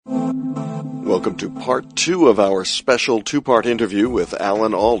Welcome to part 2 of our special 2-part interview with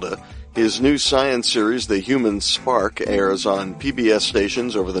Alda. His new science series, The Human Spark, airs on PBS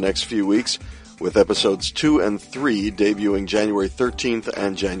stations over the next few weeks, with episodes 2 and 3 debuting January 13th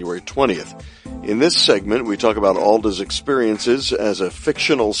and January 20th. In this segment, we talk about Alda's experiences as a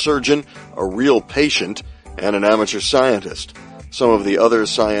fictional surgeon, a real patient, and an amateur scientist. Some of the other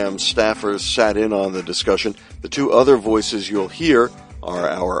SciAm staffers sat in on the discussion. The two other voices you'll hear are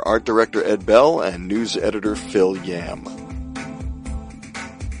our art director Ed Bell and news editor Phil Yam.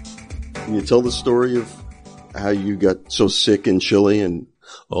 Can you tell the story of how you got so sick in Chile and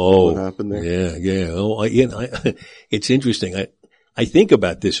what happened there? Yeah. It's interesting. I think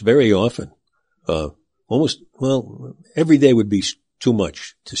about this very often. Every day would be too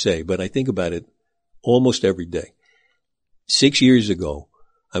much to say, but I think about it almost every day. 6 years ago,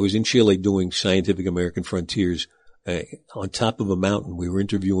 I was in Chile doing Scientific American Frontiers. On top of a mountain, we were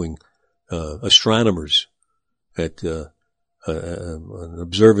interviewing astronomers at an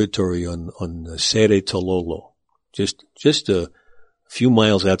observatory on Cerro Tololo, just a few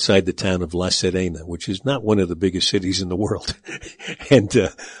miles outside the town of La Serena, which is not one of the biggest cities in the world. And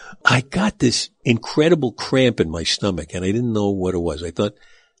I got this incredible cramp in my stomach, and I didn't know what it was. I thought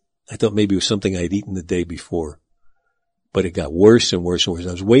maybe it was something I'd eaten the day before. But it got worse and worse and worse.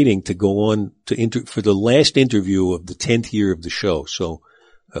 I was waiting to go on for the last interview of the 10th year of the show. So,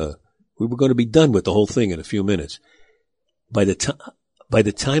 we were going to be done with the whole thing in a few minutes. By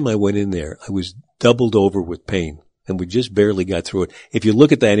the time I went in there, I was doubled over with pain, and we just barely got through it. If you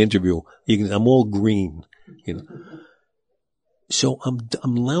look at that interview, I'm all green, So I'm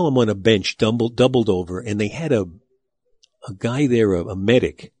on a bench, doubled over, and they had a guy there, a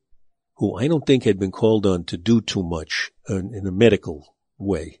medic, who I don't think had been called on to do too much in a medical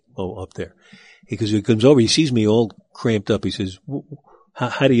way up there. Because he comes over, he sees me all cramped up. He says,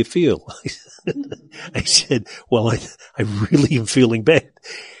 how do you feel? I said, well, I really am feeling bad.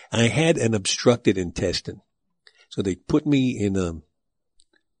 I had an obstructed intestine. So they put me in an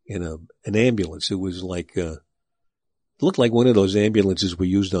ambulance. It was like, looked like one of those ambulances we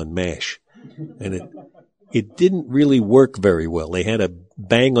used on MASH. And it didn't really work very well. They had to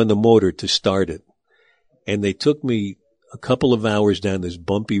bang on the motor to start it. And they took me a couple of hours down this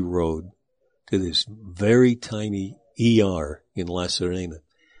bumpy road to this very tiny ER in La Serena.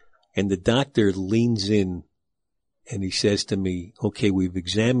 And the doctor leans in and he says to me, okay, we've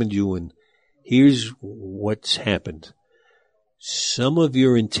examined you and here's what's happened. Some of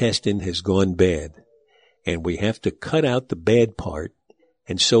your intestine has gone bad and we have to cut out the bad part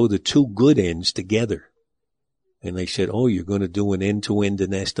and sew the two good ends together. And I said, oh, you're going to do an end-to-end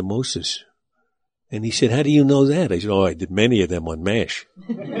anastomosis. And he said, how do you know that? I said, I did many of them on MASH.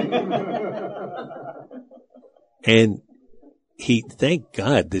 And thank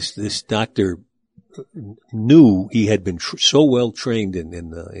God, this doctor knew he had been so well trained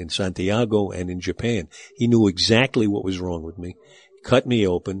in Santiago and in Japan. He knew exactly what was wrong with me, cut me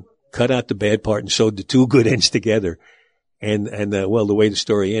open, cut out the bad part and sewed the two good ends together. And the way the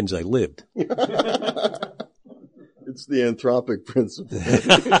story ends, I lived. It's the anthropic principle.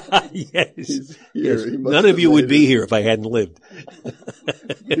 Yes. None of you would be here if I hadn't lived.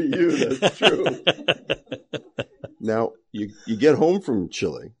 For you, that's true. Now, you get home from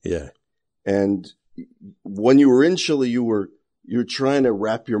Chile. Yeah. And when you were in Chile, you're trying to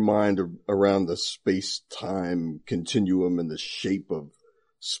wrap your mind around the space-time continuum and the shape of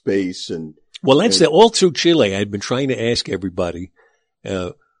space. Well, that's all through Chile. I'd been trying to ask everybody,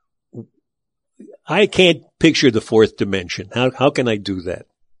 I can't picture the fourth dimension. How can I do that?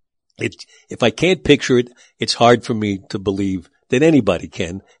 If I can't picture it, it's hard for me to believe that anybody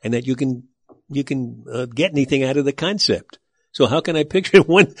can and that you can get anything out of the concept. So how can I picture it?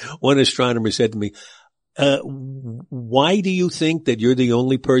 One astronomer said to me, why do you think that you're the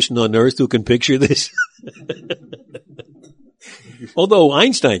only person on earth who can picture this? Although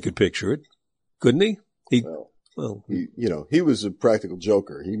Einstein could picture it, couldn't he? He was a practical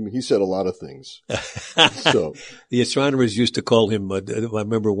joker. He said a lot of things. So the astronomers used to call him. I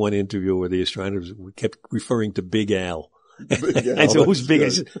remember one interview where the astronomers kept referring to Big Al. I said, "Who's Big?" I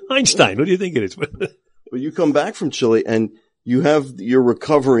said, "Einstein." What do you think it is? But you come back from Chile and you're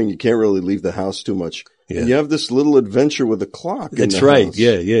recovering. You can't really leave the house too much. Yeah. And you have this little adventure with a clock. That's right. House.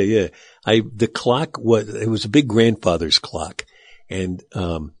 Yeah. The clock it was a big grandfather's clock, and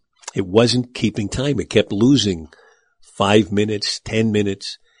it wasn't keeping time. It kept losing 5 minutes, 10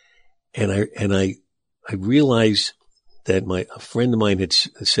 minutes. And I realized that a friend of mine had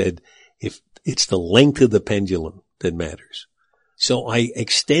said, if it's the length of the pendulum that matters. So I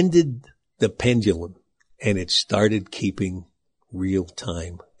extended the pendulum and it started keeping real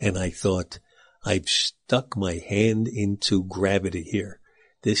time. And I thought, I've stuck my hand into gravity here.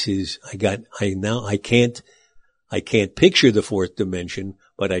 I can't picture the fourth dimension,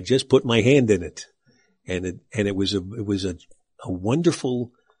 but I just put my hand in it. And it was a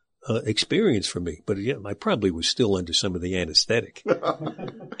wonderful experience for me. But yeah, I probably was still under some of the anesthetic.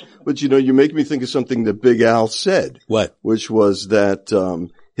 But you make me think of something that Big Al said. What? Which was that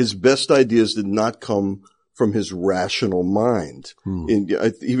his best ideas did not come from his rational mind.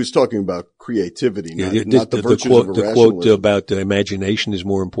 He was talking about creativity, not the virtues of the quote about imagination is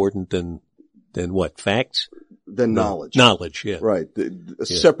more important than what? Facts? Than knowledge. Knowledge, yeah. Right.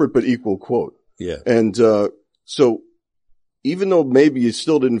 Separate but equal quote. Yeah. And so even though maybe you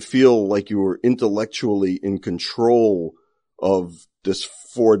still didn't feel like you were intellectually in control of this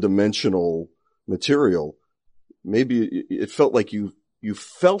four-dimensional material, maybe it felt like you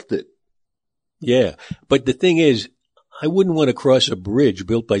felt it. Yeah. But the thing is, I wouldn't want to cross a bridge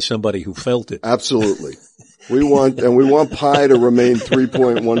built by somebody who felt it. Absolutely. We want pi to remain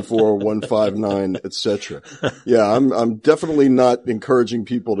 3.14159, etc. Yeah, I'm definitely not encouraging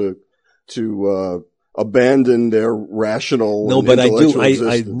people to abandon their rational. No, but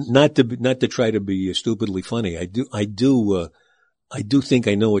existence. not to try to be stupidly funny. I do think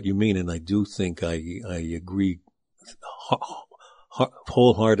I know what you mean, and I do think I agree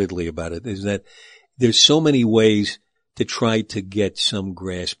wholeheartedly about it. Is that there's so many ways to try to get some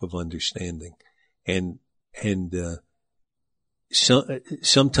grasp of understanding, and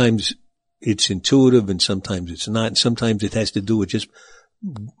sometimes it's intuitive, and sometimes it's not, and sometimes it has to do with just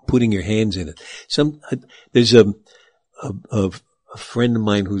putting your hands in it. There's a friend of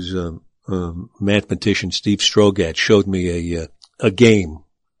mine who's a mathematician, Steve Strogat, showed me a game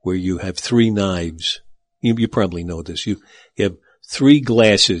where you have three knives. You probably know this. You have three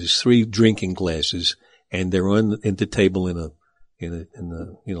drinking glasses, and they're on the table in a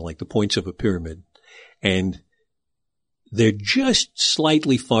like the points of a pyramid, and they're just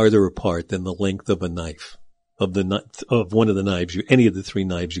slightly farther apart than the length of a knife. Of one of the knives, any of the three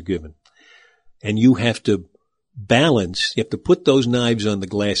knives you're given. And you have to put those knives on the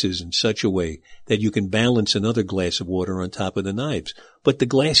glasses in such a way that you can balance another glass of water on top of the knives. But the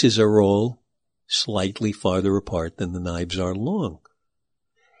glasses are all slightly farther apart than the knives are long.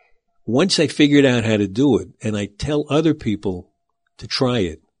 Once I figured out how to do it, and I tell other people to try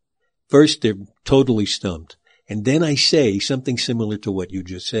it, first they're totally stumped. And then I say something similar to what you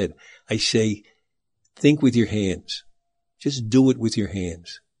just said. I say, think with your hands. Just do it with your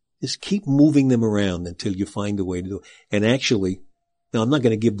hands. Just keep moving them around until you find a way to do it. And actually, now I'm not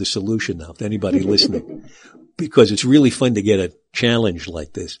going to give the solution now to anybody listening, because it's really fun to get a challenge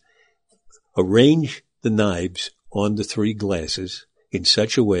like this. Arrange the knives on the three glasses in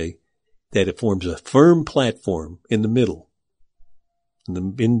such a way that it forms a firm platform in the middle,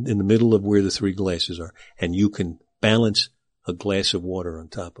 in the middle of where the three glasses are, and you can balance a glass of water on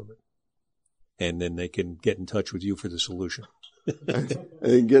top of it. And then they can get in touch with you for the solution.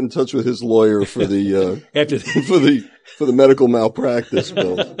 And get in touch with his lawyer for the for the medical malpractice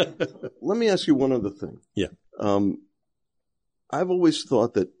bill. Let me ask you one other thing. Yeah. I've always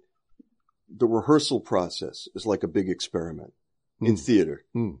thought that the rehearsal process is like a big experiment in theater.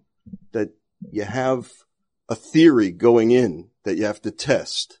 That you have a theory going in that you have to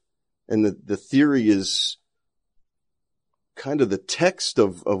test, and the theory is kind of the text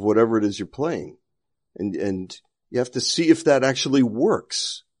of whatever it is you're playing. And you have to see if that actually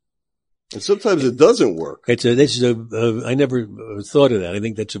works. And sometimes it doesn't work. I never thought of that. I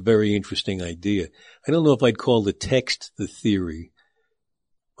think that's a very interesting idea. I don't know if I'd call the text the theory,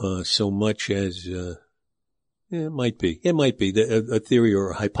 so much as, it might be a theory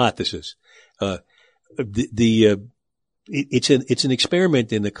or a hypothesis. It's an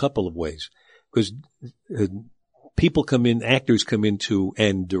experiment in a couple of ways, because, actors come into,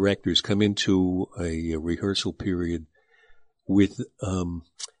 and directors come into a rehearsal period with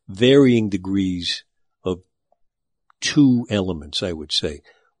varying degrees of two elements, I would say.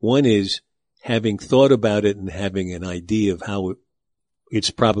 One is having thought about it and having an idea of how it's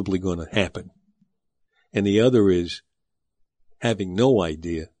probably going to happen. And the other is having no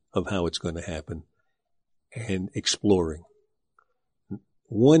idea of how it's going to happen and exploring.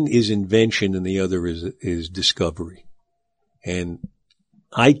 One is invention and the other is discovery. And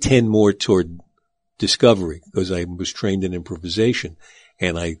I tend more toward discovery because I was trained in improvisation,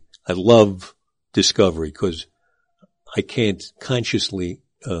 and I love discovery because I can't consciously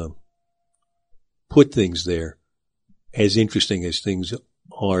put things there as interesting as things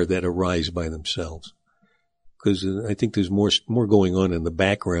are that arise by themselves. Because I think there's more going on in the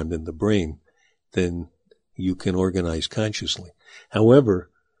background in the brain than you can organize consciously. However,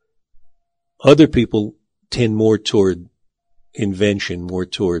 other people tend more toward invention, more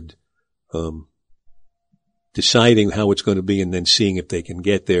toward deciding how it's going to be and then seeing if they can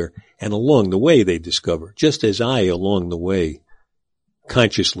get there. And along the way, they discover, just as I, along the way,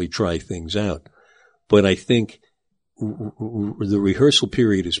 consciously try things out. But I think the rehearsal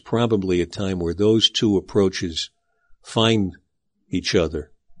period is probably a time where those two approaches find each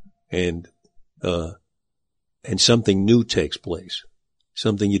other, and something new takes place,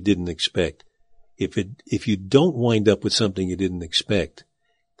 something you didn't expect. If you don't wind up with something you didn't expect,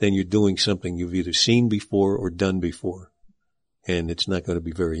 then you're doing something you've either seen before or done before, and it's not going to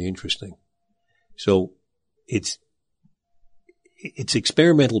be very interesting. So it's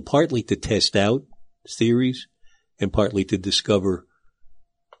experimental, partly to test out theories and partly to discover,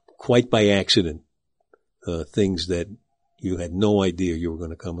 quite by accident, things that you had no idea you were going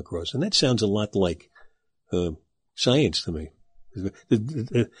to come across. And that sounds a lot like science to me.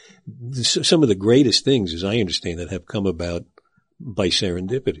 Some of the greatest things, as I understand it, have come about by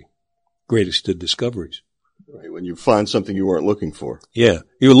serendipity. Greatest of discoveries. Right, when you find something you weren't looking for. Yeah,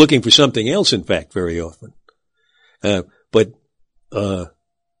 you were looking for something else, in fact, very often. But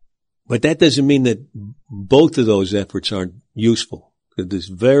that doesn't mean that both of those efforts aren't useful. There's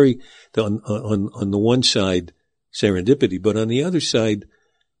on the one side, serendipity, but on the other side,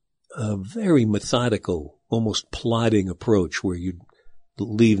 a very methodical, almost plodding approach where you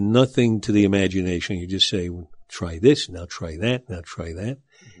leave nothing to the imagination. You just say, well, try this, now try that, now try that.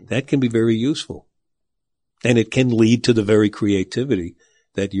 Mm-hmm. That can be very useful. And it can lead to the very creativity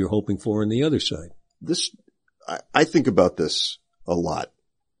that you're hoping for on the other side. I think about this a lot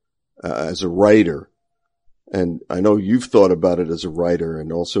as a writer, and I know you've thought about it as a writer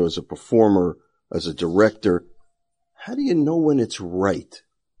and also as a performer, as a director. How do you know when it's right?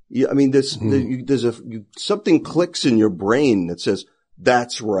 I mean, something clicks in your brain that says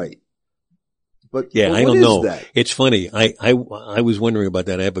that's right. But yeah, I what don't is know. That? It's funny. I was wondering about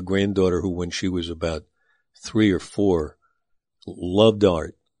that. I have a granddaughter who, when she was about 3 or 4, loved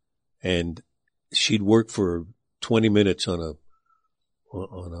art, and she'd work for 20 minutes on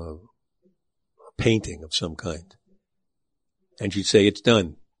a painting of some kind, and she'd say, "It's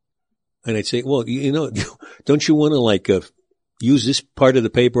done." And I'd say, "Well, don't you want to use this part of the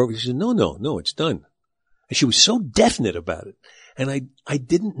paper?" She said, No, it's done. And she was so definite about it. And I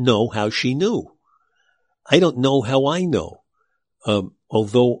didn't know how she knew. I don't know how I know.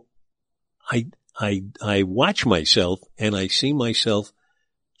 Although I watch myself and I see myself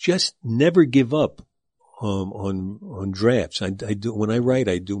just never give up, on drafts. I do, when I write,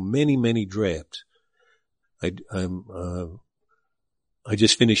 I do many drafts. I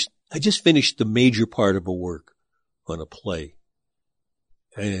just finished the major part of a work on a play.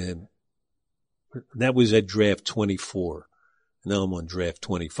 And that was at draft 24. Now I'm on draft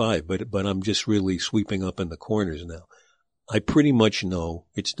 25, but I'm just really sweeping up in the corners now. I pretty much know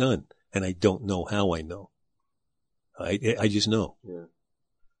it's done, and I don't know how I know. I just know. Yeah.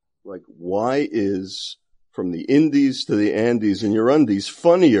 Like, why is From the Indies to the Andes in Your Undies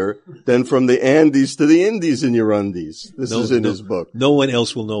funnier than From the Andes to the Indies in Your Undies? This is in his book. No one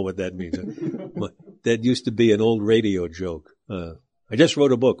else will know what that means. That used to be an old radio joke. I just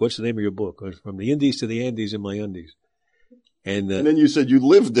wrote a book. What's the name of your book? From the Indies to the Andes in my undies. And then you said you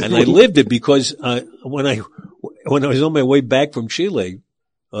lived it. And I lived it because, when I was on my way back from Chile,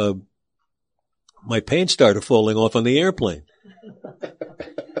 my pants started falling off on the airplane.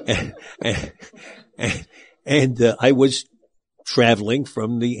 And I was traveling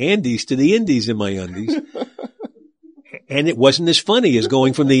from the Andes to the Indies in my undies. And it wasn't as funny as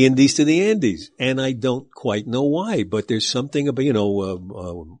going from the Indies to the Andes. And I don't quite know why, but there's something about,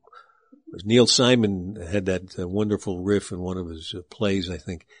 Neil Simon had that wonderful riff in one of his plays, I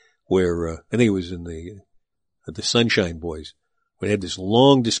think, where, I think it was in the Sunshine Boys, where they had this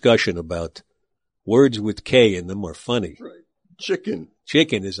long discussion about words with K in them are funny. Right. Chicken.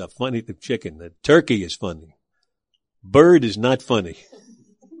 Chicken is a funny chicken. The turkey is funny. Bird is not funny.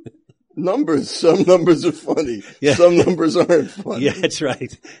 Some numbers are funny. Yeah. Some numbers aren't funny. Yeah, that's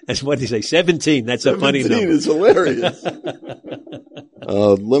right. That's what they say. 17, that's a funny number. 17 is hilarious.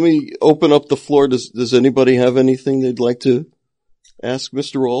 Let me open up the floor. Does anybody have anything they'd like to ask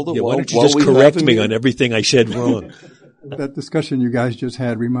Mr. Alda? Yeah, why don't you just correct me on everything I said wrong? That discussion you guys just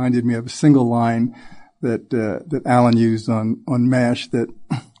had reminded me of a single line that Alan used on MASH that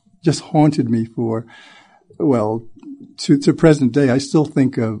just haunted me to present day. I still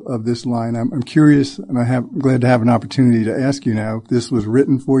think of this line. I'm curious, and I'm glad to have an opportunity to ask you now if this was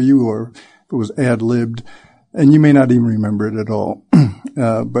written for you or if it was ad-libbed, and you may not even remember it at all.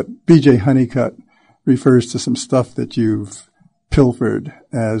 But B.J. Honeycutt refers to some stuff that you've pilfered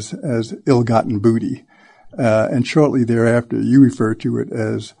as ill-gotten booty. And shortly thereafter, you refer to it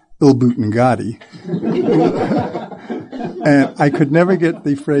as ill-Butengati. And I could never get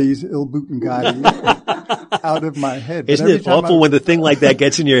the phrase ill-Butengati out of my head. Isn't it awful when the thing like that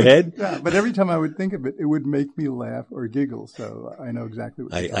gets in your head? Yeah, but every time I would think of it, it would make me laugh or giggle. So I know exactly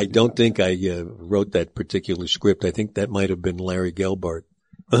what I don't think I wrote that particular script. I think that might have been Larry Gelbart,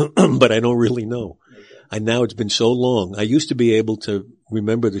 but I don't really know. And now it's been so long. I used to be able to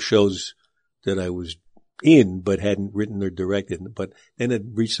remember the shows that I was in, but hadn't written or directed. But then it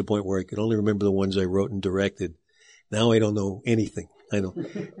reached the point where I could only remember the ones I wrote and directed. Now I don't know anything.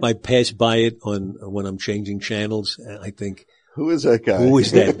 If I pass by it when I'm changing channels, I think, who is that guy? Who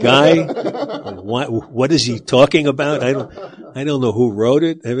is that guy? What is he talking about? I don't know who wrote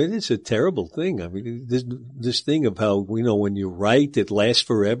it. I mean, it's a terrible thing. I mean, this thing of how, when you write, it lasts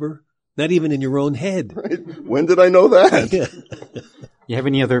forever. Not even in your own head. Right. When did I know that? Yeah. You have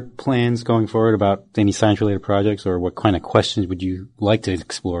any other plans going forward about any science-related projects, or what kind of questions would you like to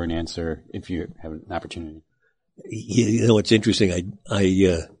explore and answer if you have an opportunity? It's interesting.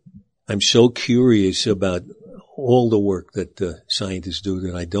 I'm so curious about all the work that scientists do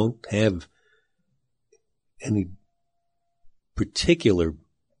that I don't have any particular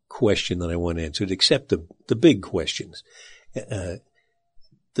question that I want answered, except the big questions.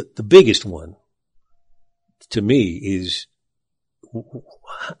 The biggest one to me is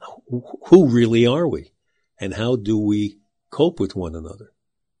who really are we, and how do we cope with one another?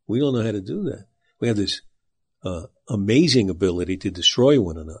 We don't know how to do that. We have this amazing ability to destroy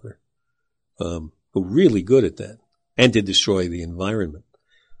one another. We're really good at that, and to destroy the environment.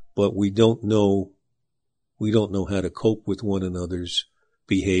 But we don't know how to cope with one another's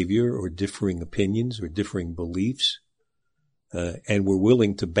behavior or differing opinions or differing beliefs. And we're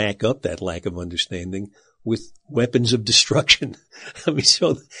willing to back up that lack of understanding with weapons of destruction. I mean,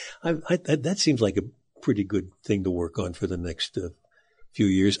 so that seems like a pretty good thing to work on for the next few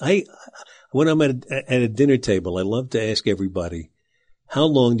years. When I'm at a dinner table, I love to ask everybody, how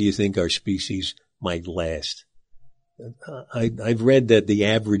long do you think our species might last? I've read that the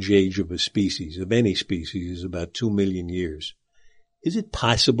average age of a species, of any species, is about 2 million years. Is it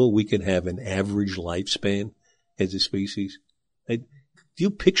possible we could have an average lifespan as a species? Do you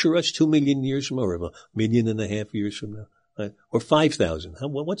picture us 2 million years from now, or 1.5 million years from now, or 5,000?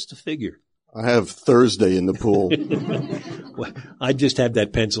 What's the figure? I have Thursday in the pool. Well, I just have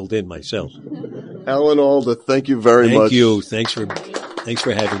that penciled in myself. Alan Alda, thank you very much. Thank you. Thanks for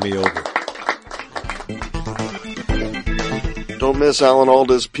having me over. Don't miss Alan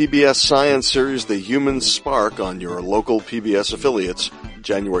Alda's PBS Science series, The Human Spark, on your local PBS affiliates,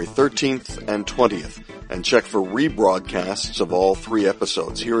 January 13th and 20th. And check for rebroadcasts of all 3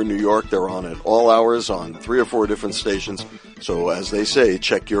 episodes. Here in New York, they're on at all hours on 3 or 4 different stations. So as they say,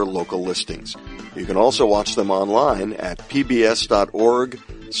 check your local listings. You can also watch them online at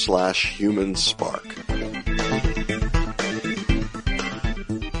pbs.org/humanspark.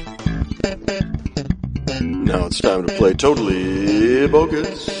 Now it's time to play Totally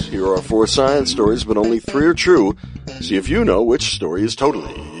Bogus. Here are 4 science stories, but only 3 are true. See if you know which story is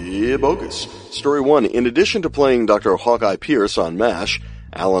totally bogus. Story 1. In addition to playing Dr. Hawkeye Pierce on MASH,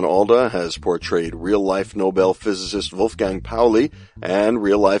 Alan Alda has portrayed real-life Nobel physicist Wolfgang Pauli and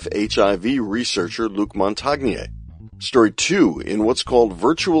real-life HIV researcher Luc Montagnier. Story 2. In what's called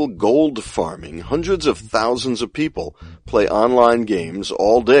virtual gold farming, hundreds of thousands of people play online games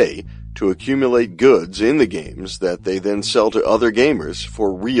all day to accumulate goods in the games that they then sell to other gamers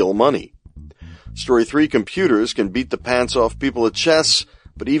for real money. Story 3. Computers can beat the pants off people at chess,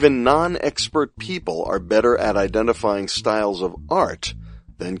 but even non-expert people are better at identifying styles of art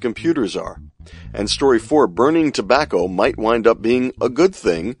than computers are. And story 4, burning tobacco might wind up being a good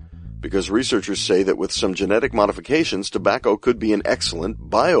thing, because researchers say that with some genetic modifications, tobacco could be an excellent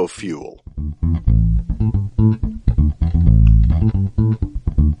biofuel.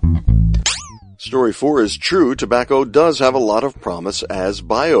 Story 4 is true. Tobacco does have a lot of promise as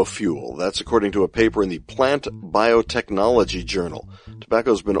biofuel. That's according to a paper in the Plant Biotechnology Journal.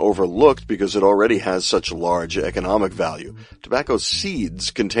 Tobacco's been overlooked because it already has such large economic value. Tobacco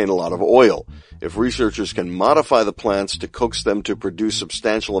seeds contain a lot of oil. If researchers can modify the plants to coax them to produce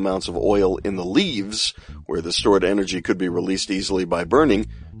substantial amounts of oil in the leaves, where the stored energy could be released easily by burning,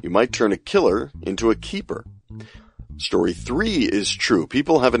 you might turn a killer into a keeper. Story 3 is true.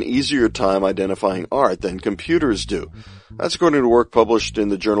 People have an easier time identifying art than computers do. That's according to work published in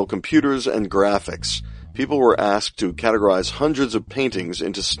the journal Computers and Graphics. People were asked to categorize hundreds of paintings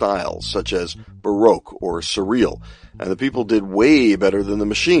into styles, such as Baroque or Surreal, and the people did way better than the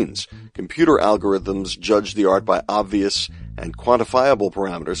machines. computer algorithms judge the art by obvious and quantifiable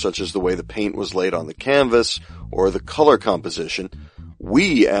parameters such as the way the paint was laid on the canvas or the color composition.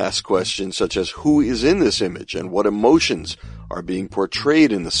 We ask questions such as who is in this image and what emotions are being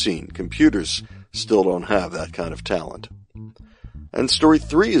portrayed in the scene. Computers still don't have that kind of talent. And story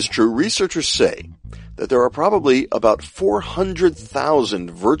 3 is true. Researchers say that there are probably about 400,000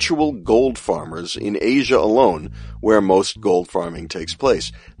 virtual gold farmers in Asia alone where most gold farming takes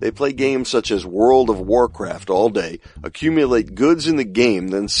place. They play games such as World of Warcraft all day, accumulate goods in the game,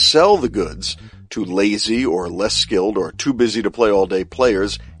 then sell the goods to lazy or less skilled or too busy to play all day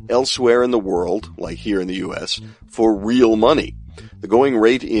players elsewhere in the world, like here in the US, for real money. The going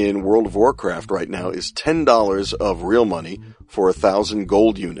rate in World of Warcraft right now is $10 of real money for 1,000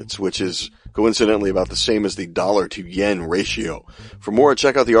 gold units, which is coincidentally about the same as the dollar to yen ratio. For more,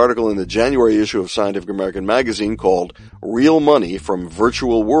 check out the article in the January issue of Scientific American magazine called Real Money from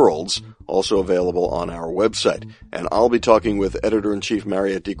Virtual Worlds, also available on our website. And I'll be talking with Editor-in-Chief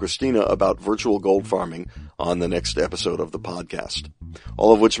Mariette DiChristina about virtual gold farming on the next episode of the podcast.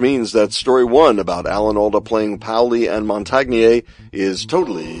 All of which means that story 1 about Alan Alda playing Pauli and Montagnier is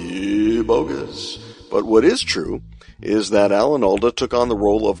totally bogus. But what is true is that Alan Alda took on the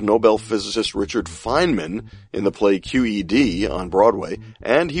role of Nobel physicist Richard Feynman in the play QED on Broadway,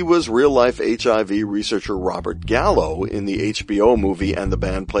 and he was real-life HIV researcher Robert Gallo in the HBO movie And the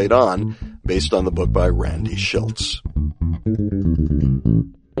Band Played On, based on the book by Randy Schultz.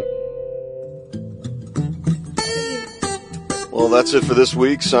 Well, that's it for this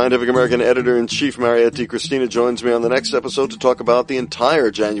week. Scientific American Editor-in-Chief Mariette DiChristina joins me on the next episode to talk about the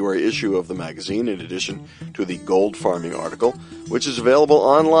entire January issue of the magazine, in addition to the gold farming article, which is available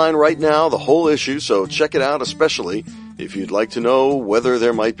online right now, the whole issue, so check it out, especially if you'd like to know whether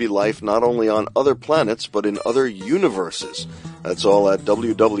there might be life not only on other planets, but in other universes. That's all at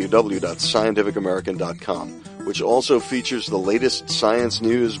www.scientificamerican.com, which also features the latest science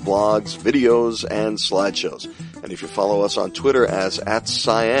news, blogs, videos, and slideshows. And if you follow us on Twitter as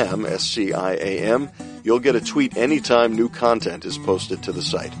 @SciAm, S-C-I-A-M, you'll get a tweet anytime new content is posted to the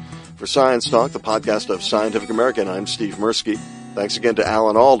site. For Science Talk, the podcast of Scientific American, I'm Steve Mirsky. Thanks again to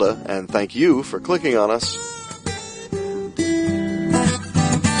Alan Alda, and thank you for clicking on us.